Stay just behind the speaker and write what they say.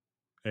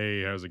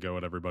Hey, how's it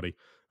going, everybody?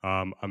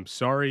 I'm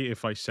sorry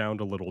if I sound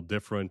a little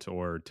different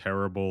or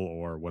terrible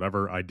or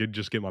whatever. I did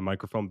just get my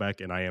microphone back,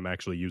 and I am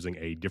actually using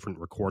a different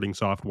recording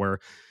software,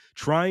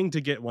 trying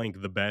to get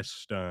like the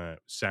best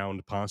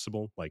sound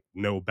possible, like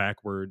no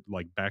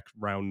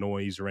background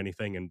noise or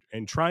anything,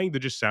 and trying to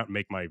just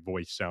make my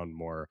voice sound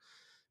more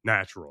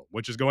natural,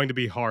 which is going to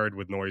be hard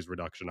with noise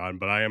reduction on.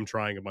 But I am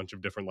trying a bunch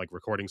of different like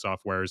recording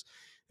softwares,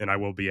 and I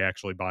will be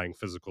actually buying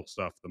physical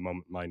stuff the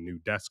moment my new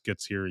desk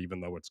gets here,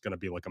 even though it's going to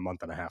be like a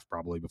month and a half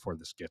probably before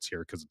this gets here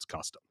because it's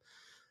custom.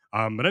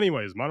 But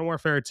anyways, Modern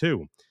Warfare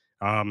 2.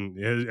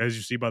 As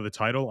you see by the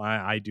title,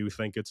 I do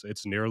think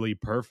it's nearly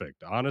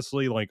perfect.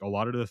 Honestly, like a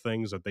lot of the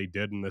things that they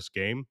did in this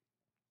game,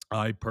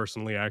 I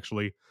personally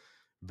actually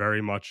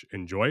very much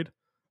enjoyed.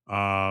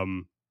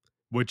 Um,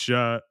 which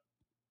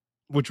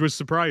which was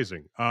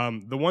surprising.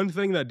 The one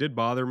thing that did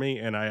bother me,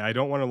 and I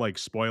don't want to like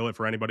spoil it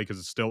for anybody because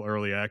it's still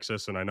early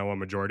access, and I know a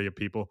majority of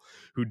people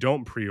who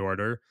don't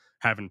pre-order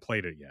haven't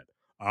played it yet.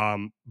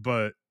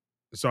 But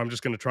so I'm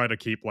just going to try to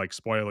keep like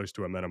spoilers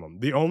to a minimum.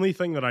 The only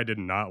thing that I did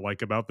not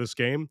like about this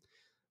game,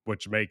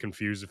 which may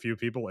confuse a few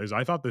people, is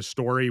I thought the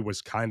story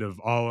was kind of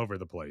all over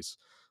the place.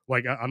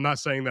 Like I'm not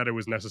saying that it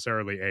was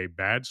necessarily a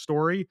bad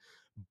story,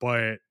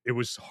 but it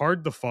was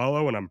hard to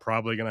follow, and I'm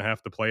probably going to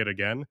have to play it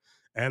again.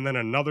 And then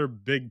another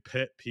big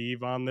pet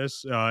peeve on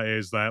this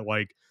is that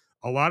like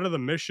a lot of the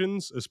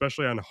missions,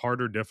 especially on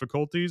harder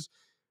difficulties,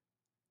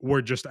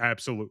 were just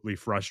absolutely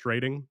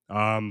frustrating.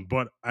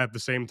 But at the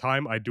same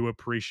time, I do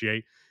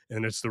appreciate,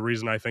 and it's the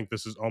reason I think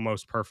this is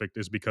almost perfect,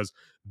 is because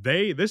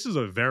this is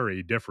a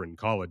very different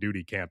Call of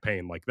Duty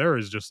campaign. Like there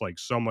is just like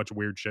so much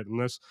weird shit in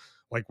this,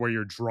 like where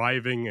you're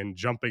driving and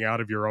jumping out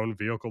of your own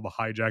vehicle to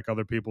hijack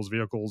other people's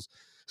vehicles,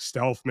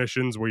 stealth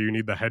missions where you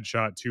need the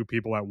headshot two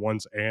people at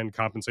once and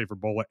compensate for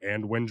bullet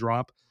and wind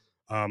drop.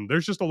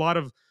 There's just a lot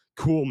of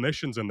cool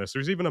missions in this.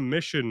 There's even a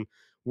mission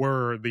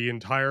where the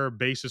entire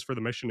basis for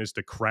the mission is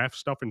to craft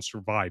stuff and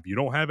survive. You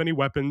don't have any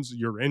weapons,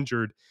 you're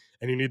injured,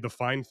 and you need to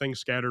find things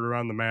scattered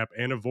around the map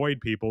and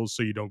avoid people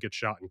so you don't get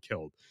shot and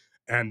killed.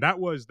 And that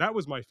was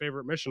my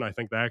favorite mission, I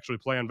think, to actually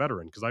play on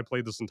veteran, because I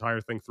played this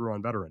entire thing through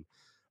on veteran.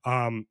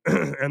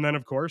 And then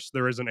of course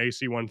there is an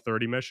AC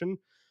 130 mission,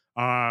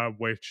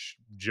 which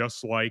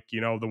just like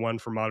the one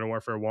from Modern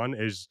Warfare 1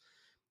 is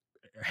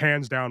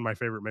hands down my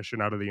favorite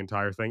mission out of the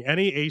entire thing.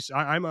 Any AC,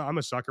 I'm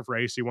a sucker for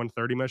AC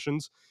 130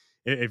 missions.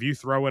 If you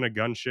throw in a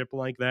gunship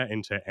like that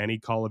into any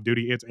Call of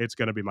Duty, it's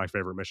going to be my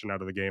favorite mission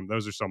out of the game.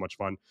 Those are so much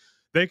fun.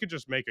 They could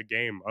just make a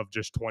game of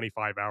just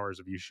 25 hours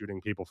of you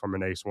shooting people from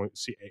an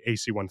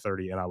AC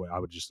 130, and I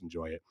would just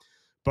enjoy it.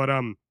 But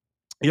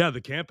yeah,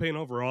 the campaign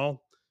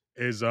overall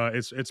is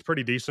it's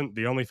pretty decent.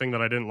 The only thing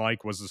that I didn't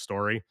like was the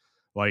story.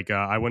 Like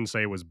I wouldn't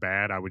say it was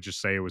bad. I would just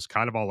say it was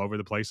kind of all over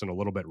the place and a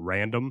little bit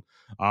random.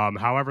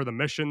 However, the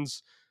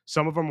missions,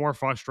 some of them were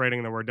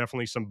frustrating. There were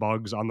definitely some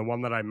bugs on the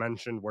one that I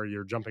mentioned where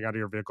you're jumping out of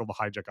your vehicle to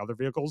hijack other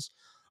vehicles.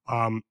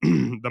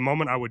 The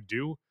moment I would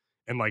do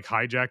and like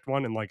hijacked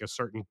one in like a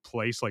certain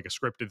place, like a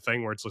scripted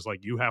thing where it's just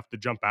like you have to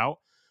jump out.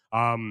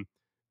 Um,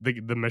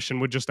 the mission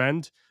would just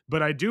end.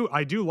 But I do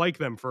like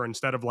them for,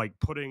 instead of like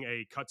putting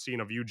a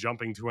cutscene of you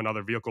jumping to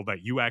another vehicle,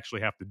 that you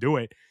actually have to do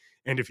it,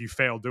 and if you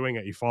fail doing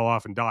it you fall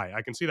off and die.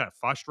 I can see that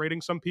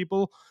frustrating some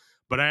people,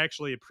 but I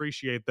actually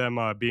appreciate them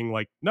being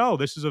like, no,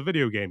 this is a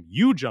video game,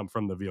 you jump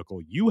from the vehicle,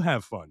 you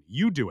have fun,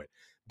 you do it.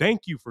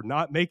 Thank you for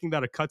not making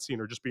that a cutscene,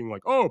 or just being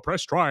like, oh,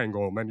 press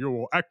triangle and you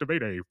will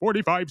activate a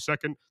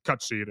 45-second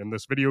cutscene in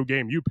this video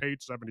game you paid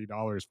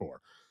 $70 for.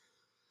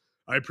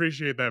 I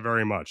appreciate that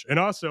very much. And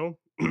also,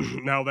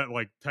 now that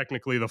like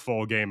technically the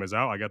full game is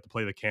out, I got to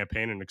play the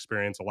campaign and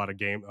experience a lot of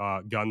game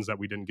guns that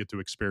we didn't get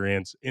to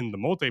experience in the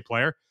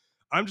multiplayer.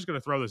 I'm just going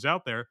to throw this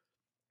out there.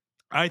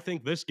 I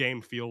think this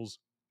game feels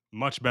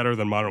much better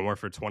than Modern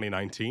Warfare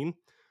 2019.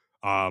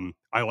 I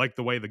like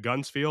the way the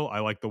guns feel. I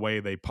like the way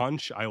they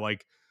punch. I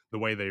like the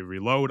way they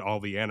reload. All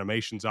the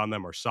animations on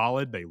them are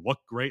solid. They look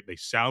great. They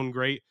sound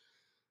great.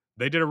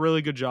 They did a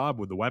really good job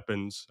with the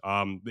weapons.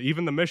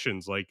 Even the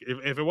missions, like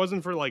if it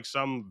wasn't for like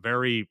some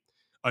very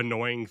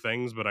annoying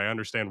things, but I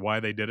understand why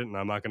they did it, and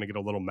I'm not going to get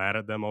a little mad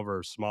at them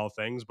over small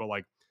things. But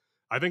like,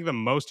 I think the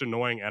most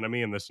annoying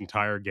enemy in this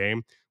entire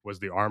game was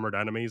the armored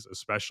enemies,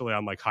 especially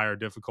on like higher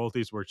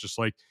difficulties, where it's just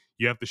like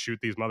you have to shoot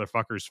these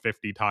motherfuckers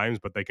 50 times,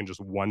 but they can just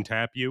one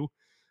tap you.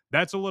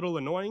 That's a little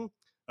annoying,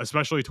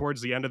 especially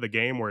towards the end of the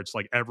game, where it's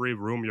like every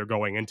room you're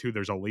going into,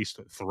 there's at least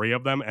three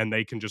of them, and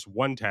they can just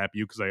one tap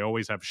you because they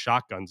always have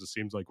shotguns, it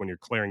seems like, when you're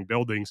clearing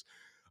buildings.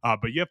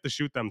 But you have to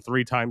shoot them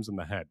three times in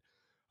the head.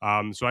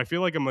 So I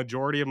feel like a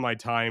majority of my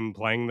time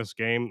playing this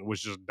game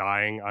was just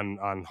dying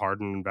on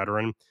hardened and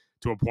veteran,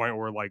 to a point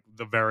where like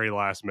the very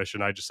last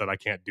mission, I just said I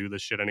can't do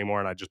this shit anymore,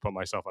 and I just put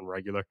myself on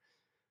regular.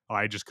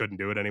 I just couldn't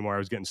do it anymore. I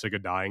was getting sick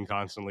of dying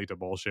constantly to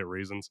bullshit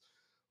reasons.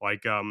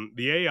 Like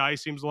the AI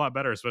seems a lot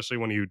better, especially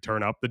when you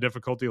turn up the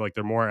difficulty. Like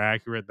they're more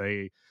accurate.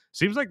 They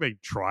seems like they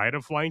try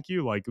to flank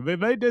you. Like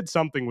they did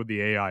something with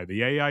the AI.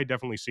 The AI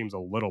definitely seems a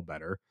little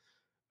better.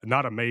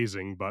 Not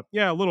amazing, but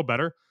yeah, a little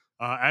better.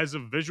 As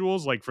of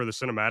visuals, like for the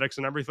cinematics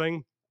and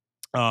everything,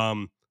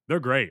 um, They're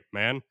great,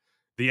 man.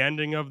 The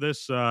ending of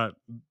this, the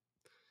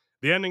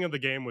ending of the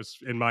game was,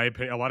 in my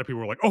opinion, a lot of people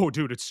were like, "Oh,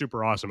 dude, it's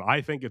super awesome."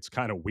 I think it's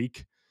kind of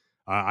weak.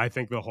 I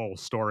think the whole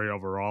story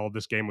overall of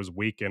this game was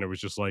weak, and it was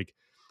just like,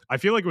 I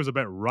feel like it was a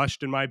bit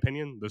rushed, in my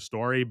opinion, the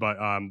story. But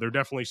they're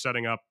definitely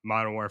setting up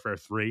Modern Warfare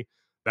 3.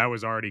 That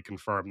was already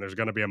confirmed. There's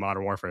going to be a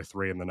Modern Warfare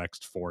 3 in the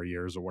next 4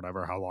 years or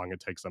whatever, how long it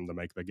takes them to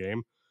make the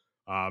game.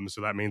 So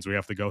that means we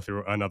have to go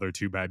through another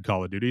two bad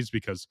Call of Duties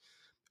because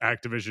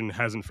Activision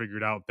hasn't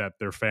figured out that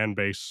their fan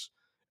base,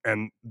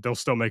 and they'll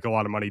still make a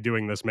lot of money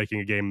doing this, making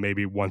a game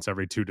maybe once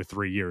every 2 to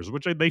 3 years,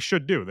 which they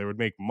should do. They would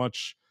make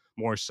much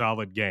more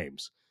solid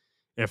games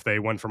if they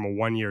went from a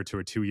 1 year to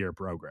a 2 year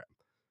program,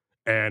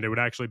 and it would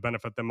actually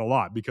benefit them a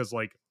lot because,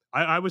 like,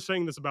 I was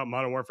saying this about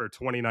Modern Warfare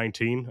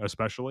 2019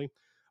 especially,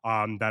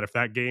 that if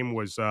that game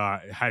was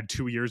had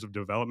 2 years of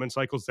development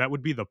cycles, that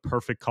would be the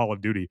perfect Call of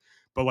Duty.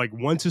 But like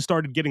once it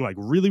started getting like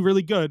really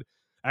really good,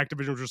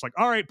 Activision was just like,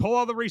 all right, pull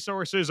all the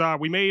resources.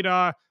 We made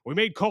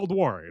Cold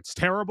War. It's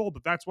terrible,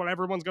 but that's what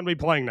everyone's going to be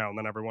playing now. And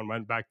then everyone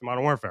went back to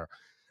Modern Warfare.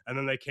 And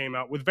then they came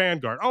out with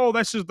Vanguard. Oh,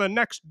 this is the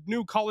next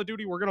new Call of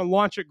Duty. We're going to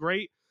launch it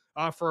great.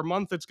 For a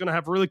month, it's going to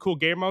have really cool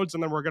game modes,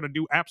 and then we're going to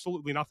do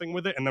absolutely nothing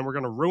with it, and then we're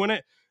going to ruin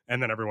it.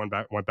 And then everyone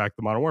went back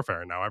to Modern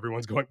Warfare, and now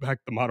everyone's going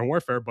back to Modern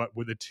Warfare, but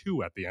with a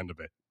 2 at the end of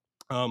it.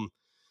 Um,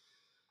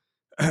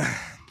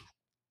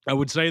 I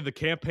would say the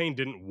campaign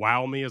didn't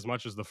wow me as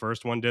much as the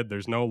first one did.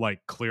 There's no like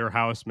clear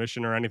house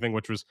mission or anything,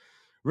 which was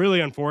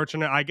really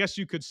unfortunate. I guess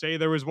you could say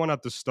there was one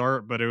at the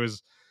start, but it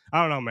was,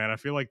 I don't know, man. I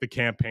feel like the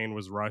campaign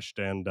was rushed,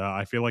 and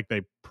I feel like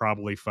they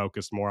probably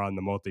focused more on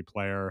the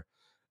multiplayer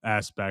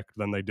aspect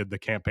than they did the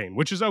campaign,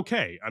 which is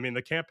okay. I mean,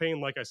 the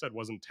campaign, like I said,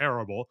 wasn't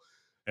terrible.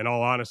 In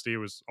all honesty, it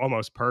was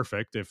almost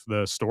perfect. If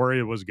the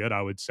story was good,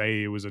 I would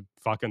say it was a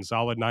fucking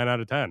solid 9 out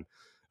of 10.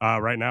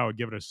 Right now, I would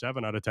give it a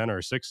 7 out of 10 or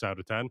a 6 out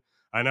of 10.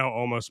 I know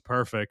almost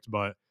perfect,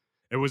 but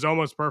it was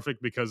almost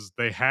perfect because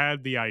they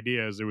had the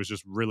ideas. It was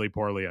just really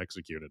poorly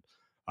executed.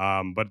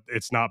 But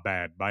it's not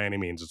bad by any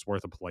means. It's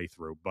worth a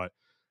playthrough. But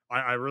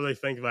I really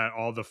think that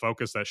all the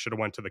focus that should have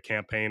went to the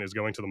campaign is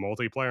going to the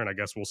multiplayer, and I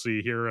guess we'll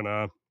see here in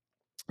a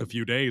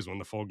few days when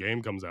the full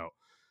game comes out,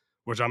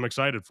 which I'm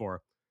excited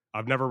for.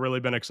 I've never really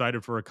been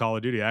excited for a Call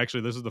of Duty.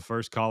 Actually, this is the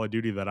first Call of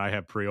Duty that I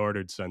have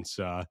pre-ordered since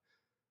I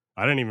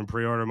didn't even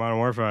pre-order Modern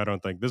Warfare. I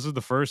don't think this is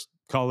the first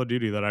Call of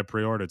Duty that I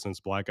pre-ordered since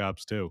Black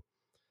Ops 2.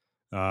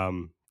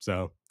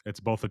 So it's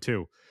both a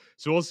two.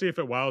 So we'll see if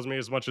it wows me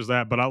as much as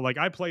that. But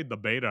I played the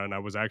beta and I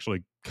was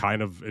actually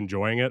kind of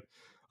enjoying it.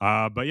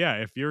 But yeah,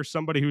 if you're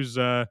somebody who's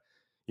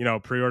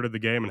pre-ordered the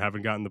game and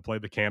haven't gotten to play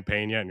the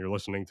campaign yet, and you're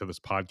listening to this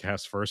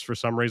podcast first for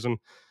some reason,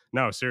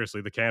 no,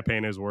 seriously, the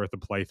campaign is worth a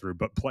playthrough.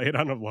 But play it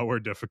on a lower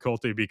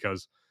difficulty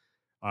because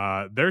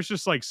there's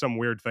just like some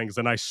weird things,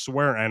 and I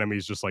swear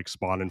enemies just like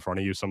spawn in front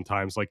of you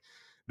sometimes. Like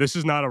this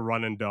is not a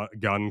run and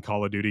gun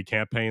Call of Duty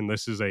campaign.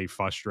 This is a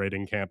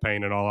frustrating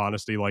campaign. In all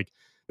honesty, like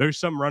there's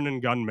some run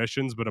and gun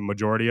missions, but a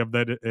majority of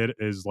that it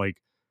is like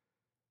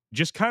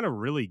just kind of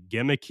really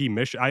gimmicky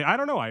mission. I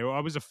don't know. I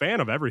was a fan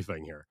of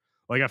everything here.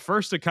 Like at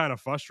first, it kind of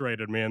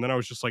frustrated me, and then I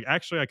was just like,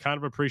 actually, I kind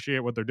of appreciate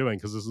what they're doing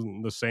because this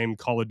isn't the same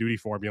Call of Duty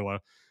formula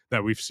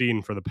that we've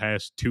seen for the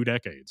past 2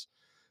 decades.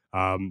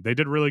 They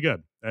did really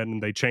good,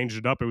 and they changed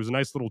it up. It was a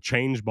nice little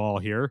change ball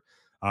here.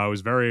 It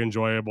was very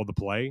enjoyable to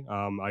play.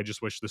 I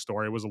just wish the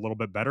story was a little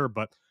bit better,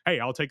 but hey,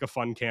 I'll take a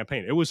fun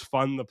campaign. It was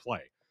fun to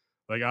play.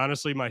 Like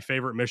honestly, my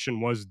favorite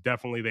mission was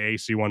definitely the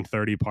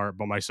AC-130 part,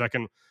 but my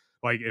second,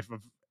 like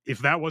if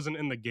that wasn't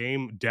in the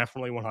game,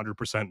 definitely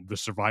 100% the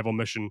survival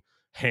mission,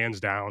 hands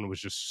down, was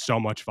just so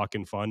much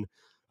fucking fun.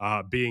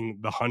 Being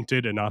the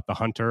hunted and not the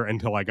hunter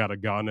until I got a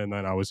gun and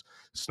then I was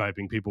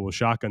sniping people with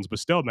shotguns. But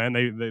still, man,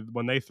 they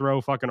when they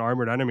throw fucking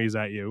armored enemies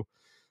at you,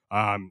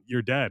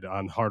 you're dead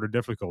on harder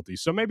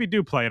difficulties. So maybe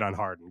do play it on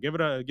hard and give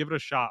it a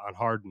shot on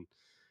hardened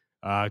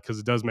because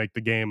it does make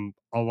the game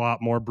a lot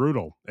more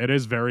brutal. It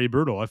is very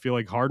brutal. I feel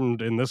like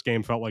hardened in this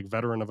game felt like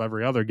veteran of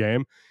every other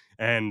game.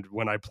 And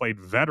when I played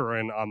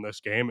veteran on this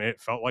game, it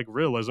felt like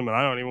realism. And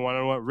I don't even want to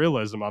know what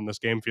realism on this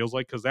game feels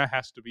like because that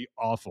has to be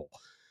awful.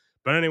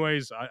 But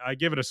anyways, I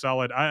give it a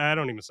solid. I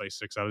don't even say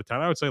 6 out of 10.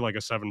 I would say like a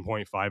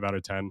 7.5 out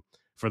of 10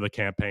 for the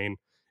campaign.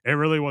 It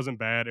really wasn't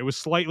bad. It was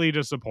slightly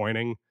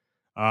disappointing,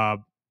 uh,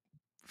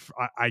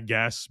 I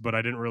guess, but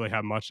I didn't really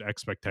have much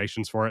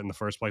expectations for it in the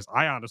first place.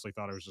 I honestly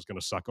thought it was just going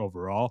to suck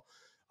overall.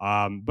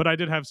 But I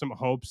did have some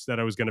hopes that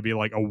it was going to be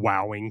like a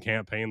wowing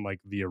campaign like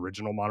the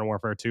original Modern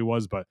Warfare 2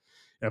 was. But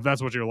if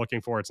that's what you're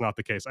looking for, it's not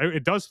the case.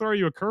 It does throw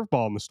you a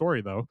curveball in the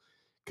story, though,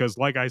 because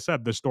like I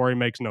said, the story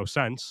makes no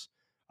sense.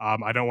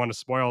 I don't want to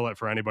spoil it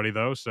for anybody,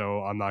 though,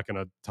 so I'm not going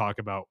to talk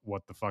about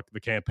what the fuck the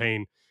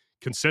campaign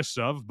consists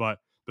of, but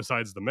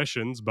besides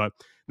but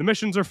the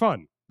missions are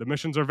fun. The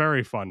missions are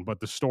very fun, but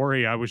the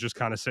story, I was just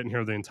kind of sitting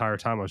here the entire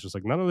time. I was just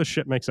like, none of this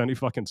shit makes any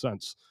fucking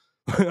sense.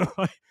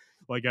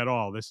 like at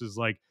all. This is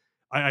like,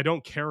 I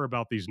don't care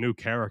about these new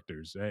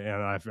characters.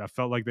 And I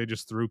felt like they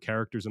just threw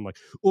characters in like,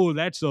 oh,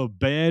 that's a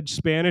bad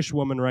Spanish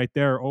woman right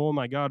there. Oh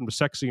my God, I'm a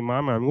sexy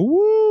mama.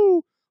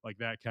 Woo! Like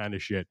that kind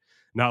of shit.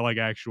 Not like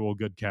actual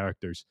good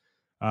characters.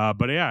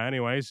 But yeah,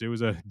 anyways, it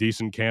was a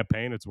decent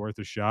campaign. It's worth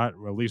a shot,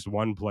 or at least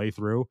one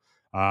playthrough.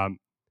 Um,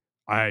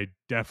 I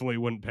definitely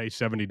wouldn't pay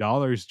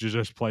 $70 to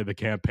just play the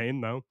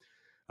campaign though.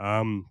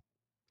 Um,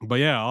 but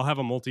yeah, I'll have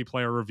a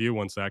multiplayer review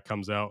once that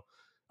comes out.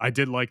 I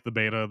did like the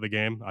beta of the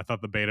game. I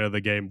thought the beta of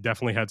the game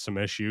definitely had some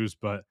issues,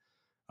 but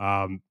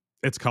um,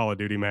 it's Call of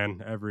Duty,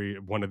 man. Every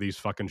one of these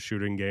fucking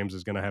shooting games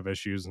is going to have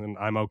issues, and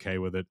I'm okay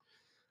with it.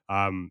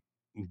 Um,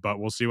 but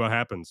we'll see what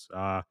happens.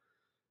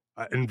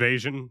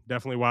 Invasion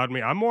definitely wowed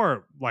me. I'm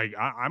more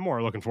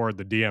looking forward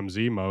to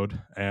DMZ mode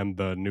and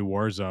the new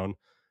Warzone.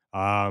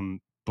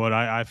 But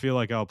I feel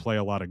like I'll play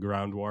a lot of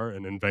Ground War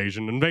and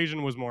Invasion.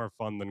 Invasion was more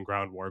fun than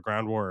Ground War.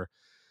 Ground War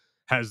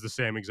has the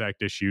same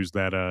exact issues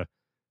that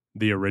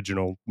the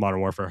original Modern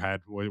Warfare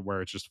had,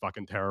 where it's just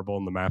fucking terrible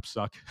and the maps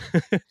suck.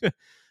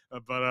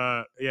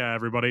 But yeah,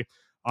 everybody.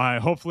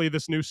 Hopefully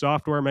this new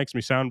software makes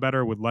me sound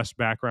better with less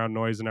background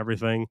noise and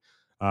everything.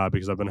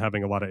 Because I've been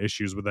having a lot of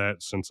issues with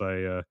that since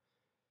I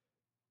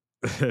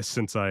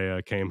since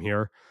I came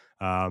here.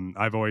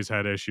 I've always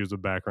had issues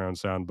with background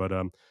sound, but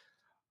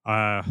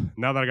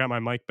now that I got my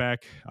mic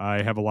back,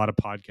 I have a lot of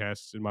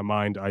podcasts in my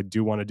mind. I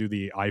do want to do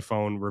the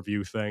iPhone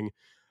review thing,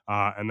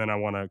 and then I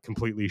want to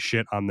completely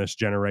shit on this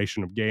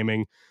generation of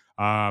gaming.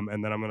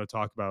 And then I'm going to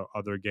talk about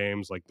other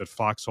games like the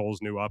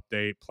Foxholes new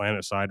update,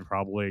 Planet Side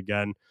probably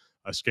again,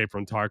 Escape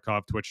from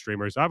Tarkov, Twitch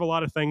streamers. I have a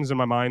lot of things in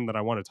my mind that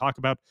I want to talk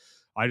about.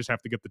 I just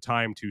have to get the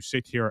time to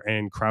sit here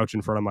and crouch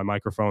in front of my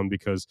microphone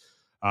because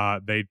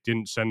they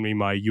didn't send me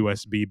my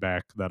USB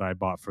back that I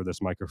bought for this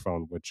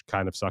microphone, which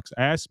kind of sucks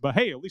ass. But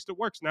hey, at least it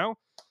works now.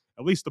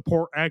 At least the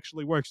port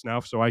actually works now,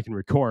 so I can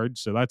record.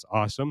 So that's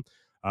awesome.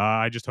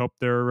 I just hope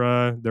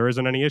there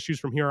isn't any issues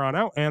from here on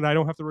out, and I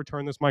don't have to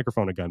return this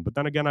microphone again. But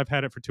then again, I've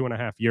had it for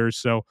 2.5 years,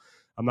 so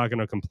I'm not going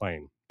to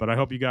complain. But I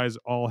hope you guys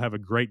all have a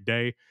great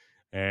day,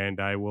 and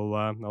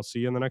I'll see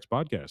you in the next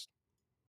podcast.